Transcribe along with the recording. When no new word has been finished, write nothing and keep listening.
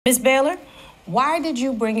Ms. Baylor, why did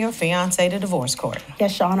you bring your fiancé to divorce court?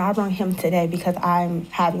 Yes, Sean, I brought him today because I'm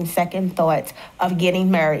having second thoughts of getting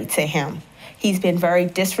married to him. He's been very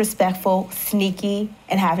disrespectful, sneaky,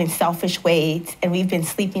 and having selfish ways, and we've been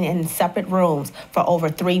sleeping in separate rooms for over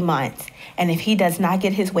 3 months. And if he does not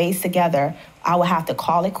get his ways together, I will have to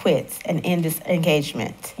call it quits and end this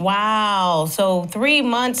engagement. Wow, so 3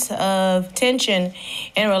 months of tension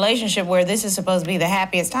in a relationship where this is supposed to be the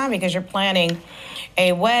happiest time because you're planning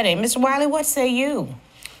a wedding. Mr. Wylie, what say you?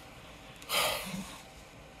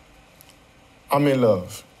 I'm in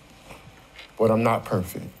love, but I'm not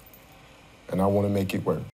perfect, and I want to make it work.